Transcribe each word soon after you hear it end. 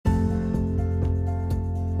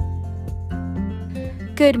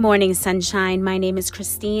Good morning, sunshine. My name is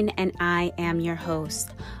Christine, and I am your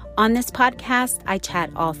host. On this podcast, I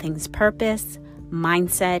chat all things purpose,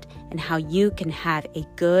 mindset, and how you can have a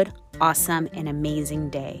good, awesome, and amazing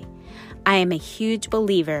day. I am a huge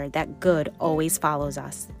believer that good always follows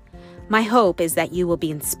us. My hope is that you will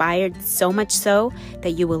be inspired so much so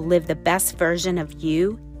that you will live the best version of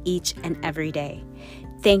you each and every day.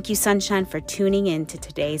 Thank you, sunshine, for tuning in to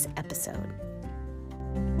today's episode.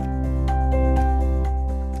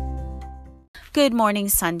 Good morning,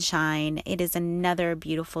 sunshine. It is another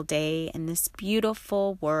beautiful day in this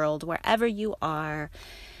beautiful world, wherever you are,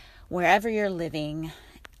 wherever you're living.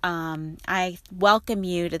 I welcome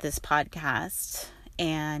you to this podcast,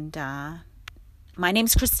 and my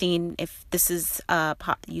name's Christine. If this is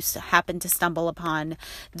you happen to stumble upon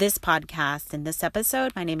this podcast in this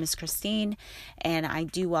episode, my name is Christine, and I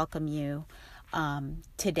do welcome you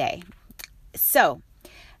today. So,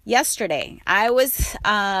 yesterday, I was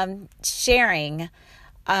sharing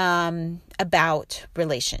about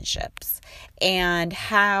relationships and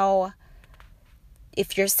how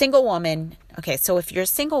if you're a single woman, if you're a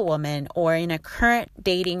single woman or in a current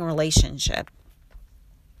dating relationship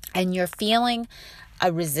and you're feeling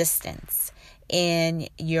a resistance in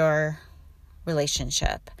your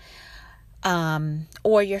relationship,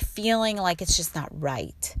 or you're feeling like it's just not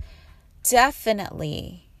right,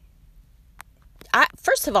 definitely,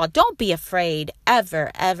 first of all, don't be afraid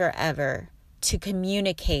ever to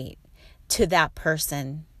communicate to that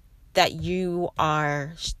person that you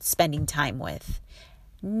are spending time with.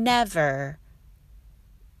 Never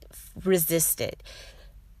resist it.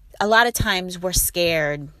 A lot of times we're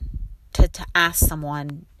scared to ask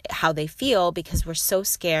someone how they feel because we're so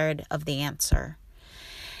scared of the answer.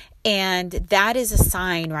 And that is a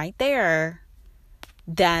sign right there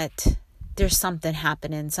that there's something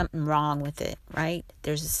happening, something wrong with it, right?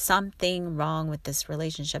 There's something wrong with this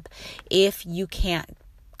relationship. If you can't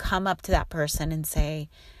come up to that person and say,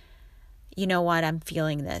 you know what, I'm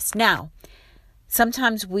feeling this. Now,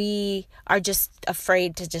 sometimes we are just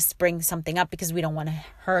afraid to just bring something up because we don't want to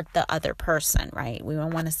hurt the other person, right? We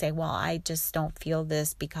don't want to say, well, I just don't feel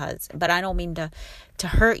this but I don't mean to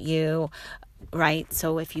hurt you, right?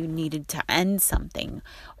 So if you needed to end something,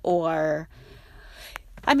 or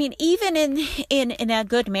even in a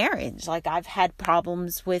good marriage, like I've had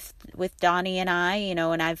problems with Donnie and I,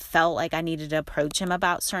 and I've felt like I needed to approach him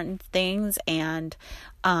about certain things, and,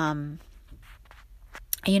 and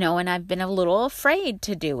I've been a little afraid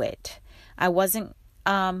to do it. I wasn't,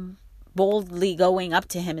 boldly going up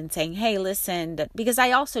to him and saying, hey, listen, because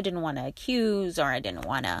I also didn't want to accuse, or I didn't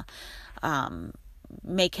want to,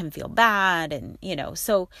 make him feel bad. And,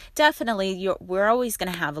 so definitely we're always going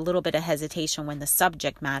to have a little bit of hesitation when the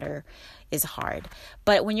subject matter is hard.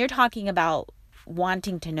 But when you're talking about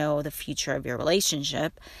wanting to know the future of your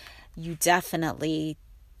relationship, you definitely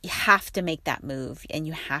have to make that move, and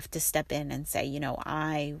you have to step in and say,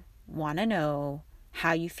 I want to know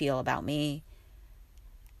how you feel about me.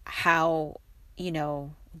 How,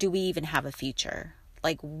 do we even have a future?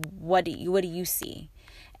 Like, what do you see?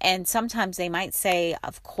 And sometimes they might say,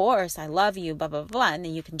 of course, I love you, blah, blah, blah. And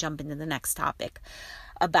then you can jump into the next topic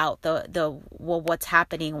about what's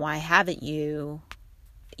happening? Why haven't you,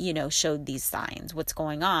 showed these signs? What's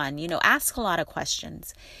going on? Ask a lot of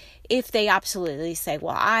questions. If they absolutely say,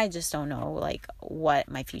 well, I just don't know, like, what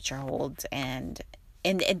my future holds, and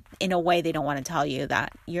in a way they don't want to tell you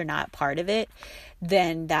that you're not part of it,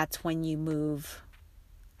 then that's when you move.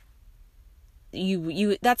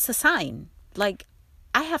 That's the sign. Like,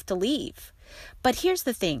 I have to leave. But here's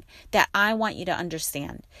the thing that I want you to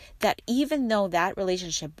understand, that even though that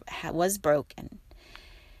relationship was broken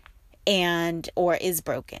or is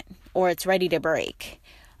broken, or it's ready to break,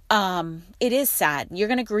 it is sad. You're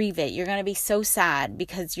going to grieve it. You're going to be so sad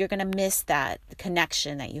because you're going to miss that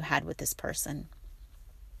connection that you had with this person.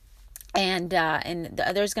 And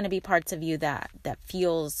there's going to be parts of you that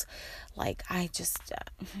feels like I just,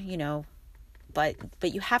 But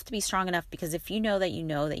you have to be strong enough, because if you know that you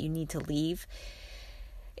need to leave,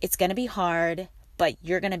 it's going to be hard, but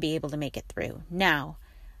you're going to be able to make it through. Now,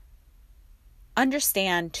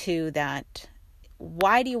 understand too that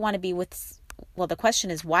why do you want to be with, the question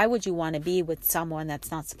is, why would you want to be with someone that's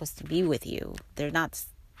not supposed to be with you? They're not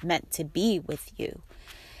meant to be with you.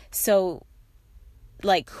 So,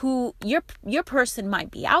 like, who your person might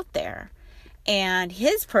be out there, and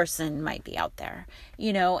his person might be out there,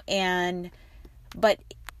 but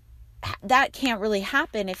that can't really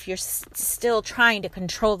happen if you're still trying to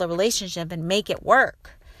control the relationship and make it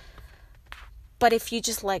work. But if you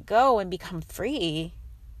just let go and become free,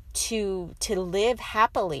 to live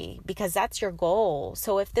happily, because that's your goal.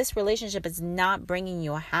 So if this relationship is not bringing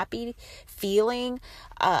you a happy feeling,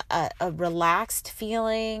 a relaxed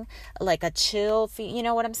feeling, like a chill you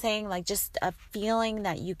know what I'm saying? Like just a feeling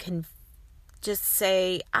that you can just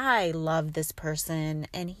say, I love this person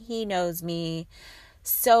and he knows me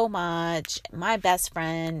so much, my best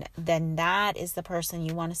friend, then that is the person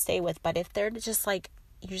you want to stay with. But if they're just like,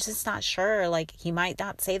 you're just not sure, like he might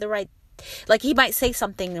not say the right, like he might say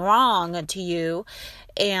something wrong to you.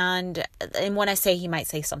 And when I say he might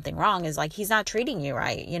say something wrong, is like, he's not treating you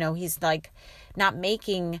right. You know, he's like not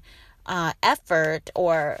making effort,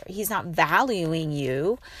 or he's not valuing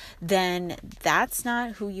you, then that's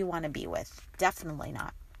not who you want to be with. Definitely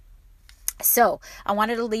not. So I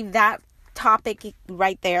wanted to leave that topic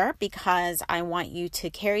right there, because I want you to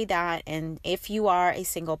carry that. And if you are a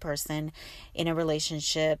single person in a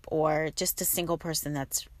relationship, or just a single person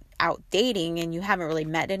that's out dating and you haven't really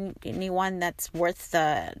met anyone that's worth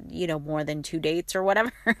more than 2 dates or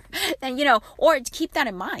whatever, then, or keep that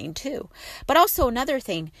in mind too. But also another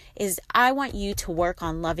thing is, I want you to work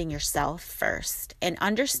on loving yourself first, and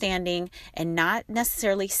understanding, and not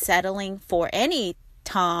necessarily settling for any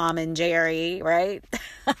Tom and Jerry, right?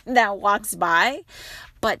 that walks by,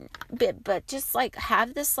 but just like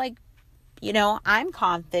have this, like, I'm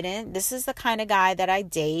confident. This is the kind of guy that I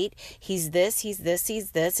date. He's this, he's this,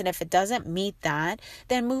 he's this. And if it doesn't meet that,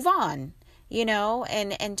 then move on,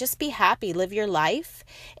 and just be happy, live your life.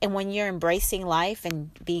 And when you're embracing life and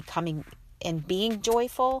being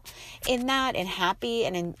joyful in that, and happy,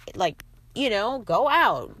 and go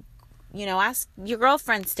out, ask your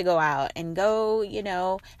girlfriends to go out and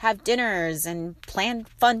go, have dinners and plan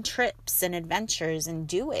fun trips and adventures and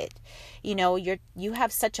do it. You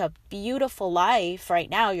have such a beautiful life right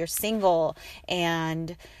now. You're single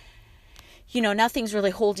and, nothing's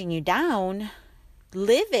really holding you down.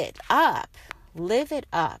 Live it up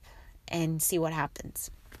and see what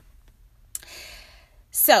happens.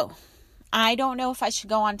 So I don't know if I should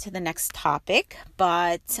go on to the next topic,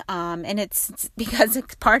 but, and it's because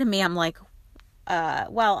it's part of me, I'm like,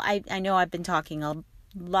 I know I've been talking a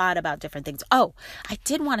lot about different things. Oh, I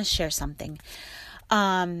did want to share something.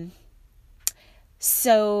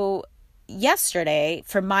 So yesterday,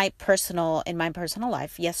 in my personal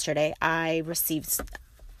life, yesterday, I received,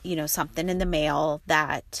 something in the mail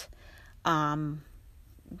that,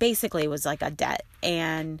 basically was like a debt,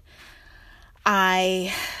 and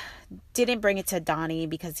I didn't bring it to Donnie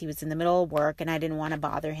because he was in the middle of work and I didn't want to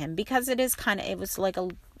bother him, because it was like a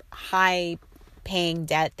high paying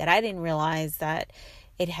debt that I didn't realize that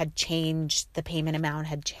it had changed. The payment amount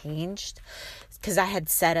had changed, because I had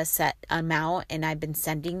set a set amount and I've been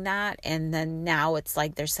sending that. And then now it's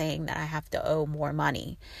like they're saying that I have to owe more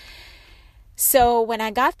money. So when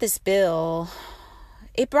I got this bill,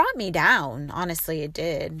 it brought me down. Honestly, it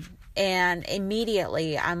did. And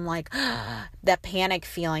immediately I'm like, that panic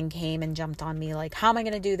feeling came and jumped on me. Like, how am I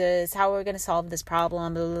going to do this? How are we going to solve this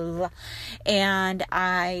problem? Blah, blah, blah. And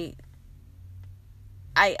I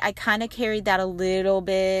kind of carried that a little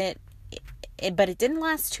bit, but it didn't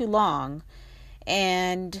last too long.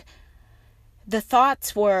 And the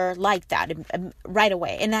thoughts were like that right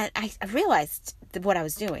away. And I realized what I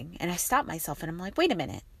was doing, and I stopped myself and I'm like, wait a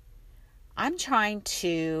minute. I'm trying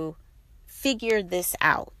to figure this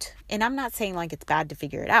out. And I'm not saying like it's bad to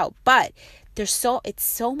figure it out, but it's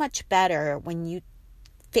so much better when you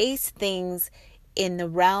face things in the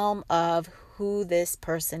realm of who this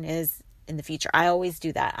person is in the future. I always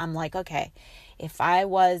do that. I'm like, okay, if I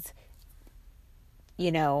was,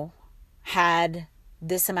 had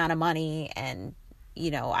this amount of money and,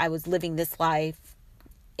 I was living this life,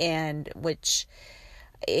 and which,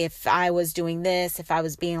 if I was doing this, if I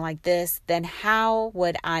was being like this, then how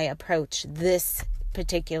would I approach this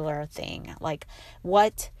particular thing? Like,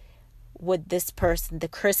 what would this person, the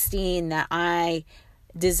Christine that I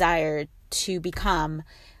desire to become,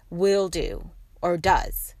 will do or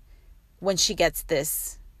does when she gets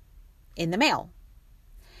this in the mail?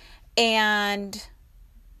 And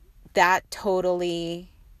that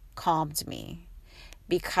totally calmed me,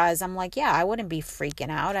 because I'm like, yeah, I wouldn't be freaking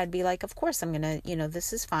out. I'd be like, of course I'm going to,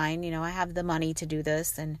 this is fine. I have the money to do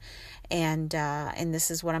this, and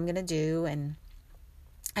this is what I'm going to do. And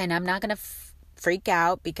I'm not going to freak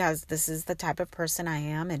out, because this is the type of person I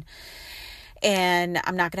am. And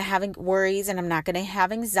I'm not going to have worries, and I'm not going to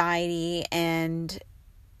have anxiety. And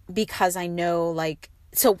because I know, like,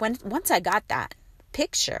 so once I got that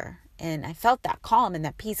picture and I felt that calm and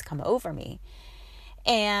that peace come over me.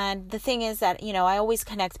 And the thing is that, I always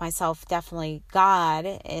connect myself, definitely God,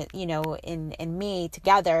 in me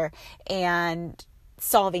together. And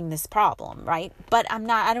solving this problem, right? But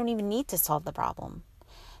I don't even need to solve the problem.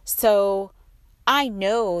 So I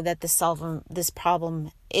know that this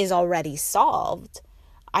problem is already solved.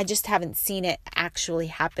 I just haven't seen it actually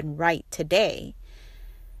happen right today.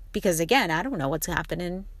 Because again, I don't know what's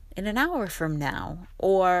happening in an hour from now,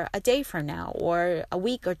 or a day from now, or a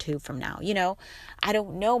week or two from now. I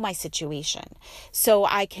don't know my situation. So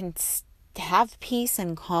I can have peace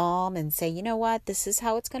and calm and say, you know what, this is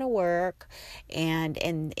how it's going to work. And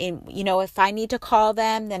if I need to call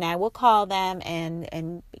them, then I will call them.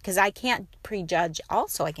 And because I can't prejudge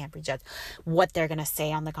what they're going to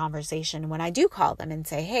say on the conversation when I do call them and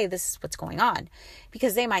say, hey, this is what's going on,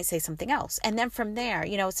 because they might say something else. And then from there,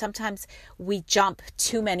 sometimes we jump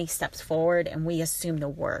too many steps forward and we assume the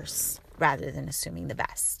worst rather than assuming the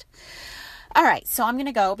best. All right, so I'm going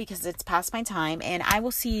to go because it's past my time, and I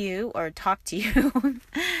will see you or talk to you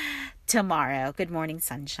tomorrow. Good morning,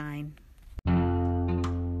 sunshine.